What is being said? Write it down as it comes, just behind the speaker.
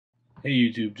Hey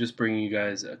YouTube, just bringing you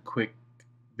guys a quick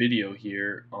video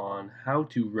here on how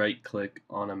to right click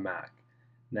on a Mac.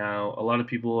 Now, a lot of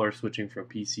people are switching from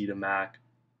PC to Mac,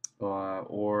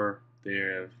 or they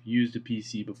have used a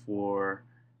PC before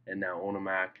and now own a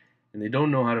Mac, and they don't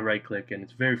know how to right click, and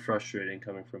it's very frustrating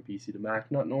coming from PC to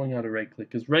Mac, not knowing how to right click,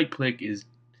 because right click is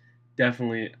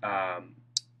definitely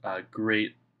a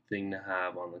great thing to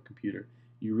have on the computer.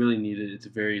 You really need it, it's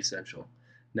very essential.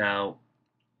 Now,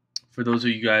 for those of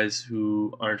you guys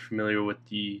who aren't familiar with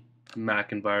the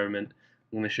Mac environment,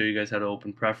 I'm going to show you guys how to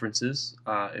open preferences.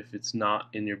 If it's not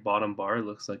in your bottom bar, it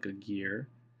looks like a gear.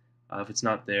 If it's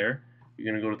not there, you're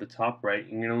going to go to the top right.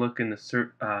 You're going to look in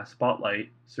the spotlight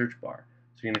search bar.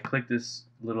 So you're going to click this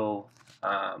little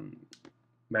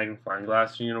magnifying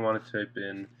glass. And you're going to want to type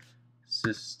in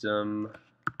system,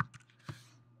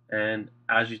 and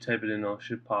as you type it in, it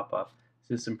should pop up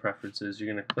system preferences.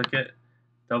 You're going to click it,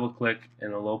 double click,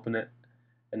 and it'll open it.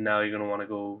 And now you're going to want to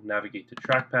go navigate to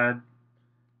trackpad,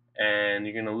 and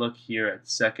you're going to look here at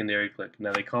secondary click.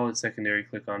 Now they call it secondary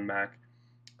click on Mac.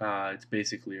 It's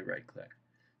basically a right click.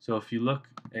 So if you look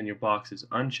and your box is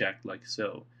unchecked like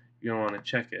so, you're going to want to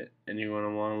check it, and you're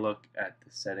going to want to look at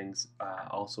the settings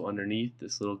also underneath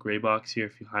this little gray box here.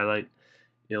 If you highlight,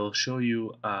 it'll show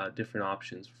you different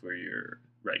options for your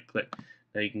right click.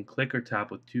 Now you can click or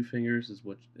tap with two fingers,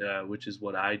 which is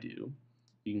what I do.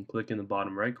 You can click in the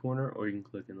bottom right corner, or you can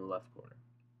click in the left corner.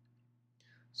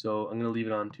 So I'm going to leave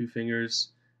it on two fingers.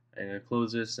 I'm going to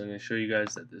close this. I'm going to show you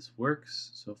guys that this works.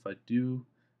 So if I do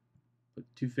put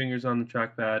two fingers on the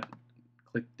trackpad,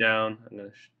 click down, I'm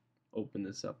going to open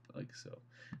this up like so.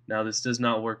 Now this does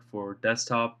not work for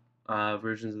desktop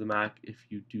versions of the Mac if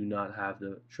you do not have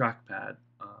the trackpad,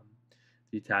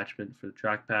 the attachment for the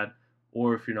trackpad,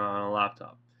 or if you're not on a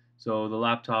laptop. So the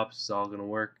laptops is all going to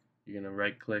work. You're going to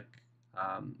right click.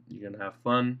 You're going to have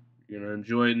fun. You're going to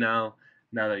enjoy it now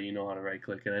that you know how to right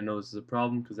click. And I know this is a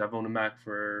problem because I've owned a Mac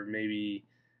for maybe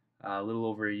a little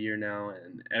over a year now,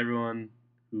 and everyone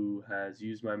who has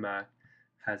used my Mac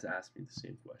has asked me the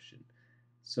same question.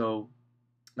 So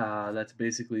that's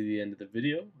basically the end of the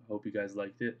video. I hope you guys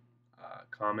liked it.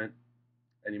 Comment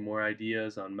any more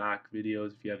ideas on Mac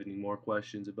videos if you have any more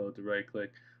questions about the right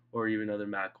click, or even other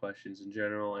Mac questions in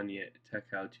general. Any tech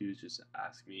how-tos, just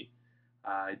ask me.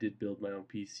 I did build my own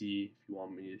PC. If you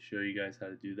want me to show you guys how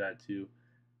to do that too,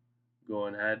 go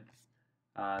on ahead.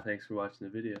 Thanks for watching the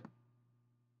video.